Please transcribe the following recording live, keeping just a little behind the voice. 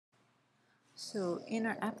So in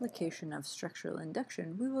our application of structural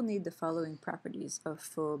induction, we will need the following properties of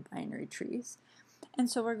full binary trees. And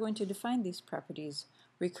so we're going to define these properties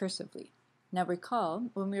recursively. Now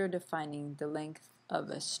recall, when we were defining the length of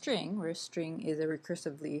a string, where a string is a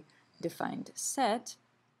recursively defined set,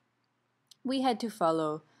 we had to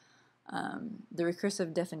follow the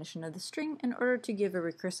recursive definition of the string in order to give a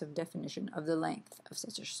recursive definition of the length of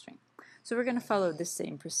such a string. So we're going to follow this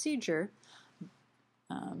same procedure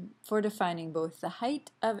for defining both the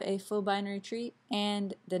height of a full binary tree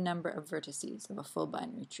and the number of vertices of a full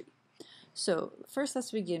binary tree. So first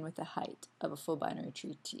let's begin with the height of a full binary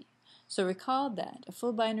tree T. So recall that a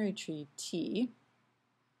full binary tree T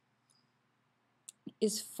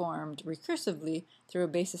is formed recursively through a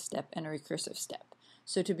basis step and a recursive step.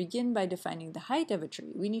 So to begin by defining the height of a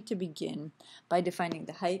tree, we need to begin by defining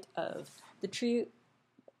the height of the tree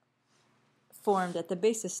formed at the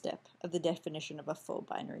basis step of the definition of a full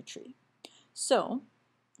binary tree. So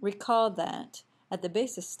recall that at the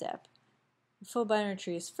basis step, a full binary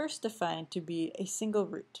tree is first defined to be a single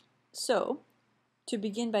root. So to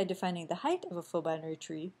begin by defining the height of a full binary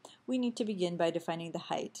tree, we need to begin by defining the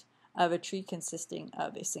height of a tree consisting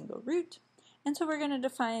of a single root. And so we're going to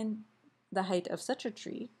define the height of such a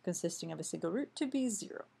tree consisting of a single root to be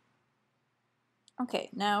 0.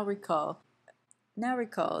 Okay, now recall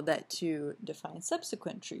that to define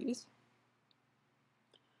subsequent trees,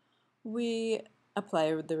 we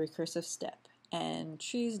apply the recursive step. And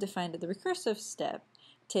trees defined at the recursive step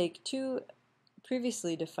take two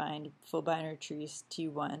previously defined full binary trees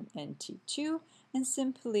T1 and T2 and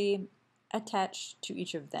simply attach to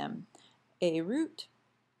each of them a root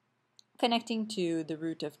connecting to the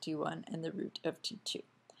root of T1 and the root of T2.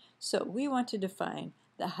 So we want to define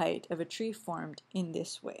the height of a tree formed in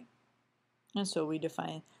this way. And so we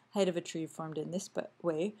define height of a tree formed in this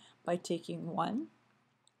way by taking 1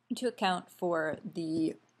 into account for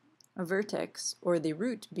the vertex or the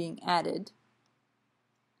root being added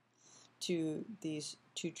to these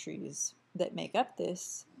two trees that make up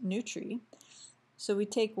this new tree. So we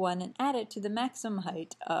take 1 and add it to the maximum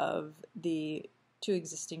height of the two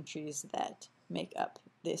existing trees that make up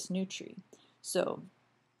this new tree. So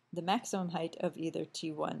the maximum height of either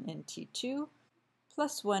T1 and T2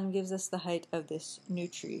 plus 1 gives us the height of this new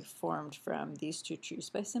tree formed from these two trees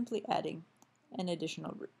by simply adding an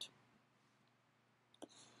additional root.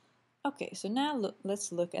 Okay, so now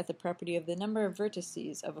let's look at the property of the number of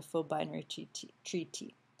vertices of a full binary tree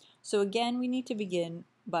T. So again, we need to begin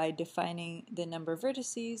by defining the number of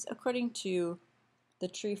vertices according to the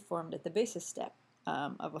tree formed at the basis step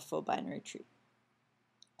of a full binary tree.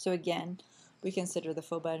 So again, we consider the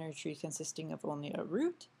full binary tree consisting of only a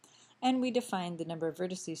root, and we define the number of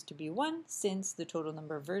vertices to be 1 since the total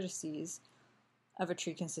number of vertices of a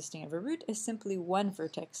tree consisting of a root is simply one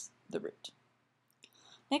vertex, the root.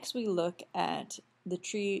 Next we look at the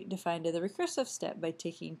tree defined in the recursive step by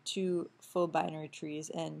taking two full binary trees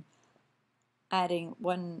and adding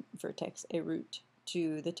one vertex, a root,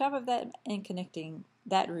 to the top of that and connecting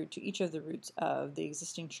that root to each of the roots of the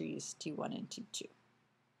existing trees T1 and T2.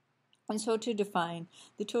 And so to define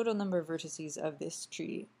the total number of vertices of this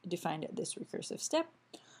tree defined at this recursive step,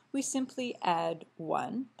 we simply add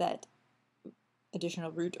 1, that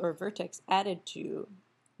additional root or vertex added to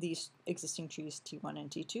these existing trees T1 and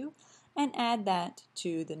T2, and add that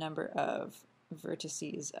to the number of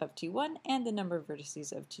vertices of T1 and the number of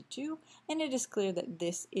vertices of T2, and it is clear that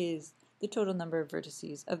this is the total number of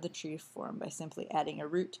vertices of the tree formed by simply adding a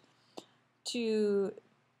root to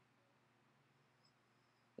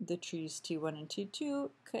the trees T1 and T2,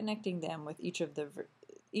 connecting them with each of the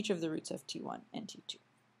roots of T1 and T2.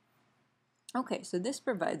 Okay, so this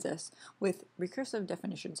provides us with recursive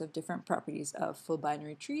definitions of different properties of full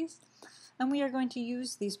binary trees, and we are going to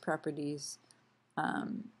use these properties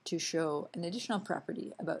to show an additional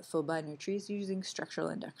property about full binary trees using structural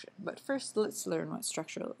induction. But first, let's learn what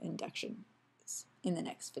structural induction is in the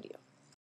next video.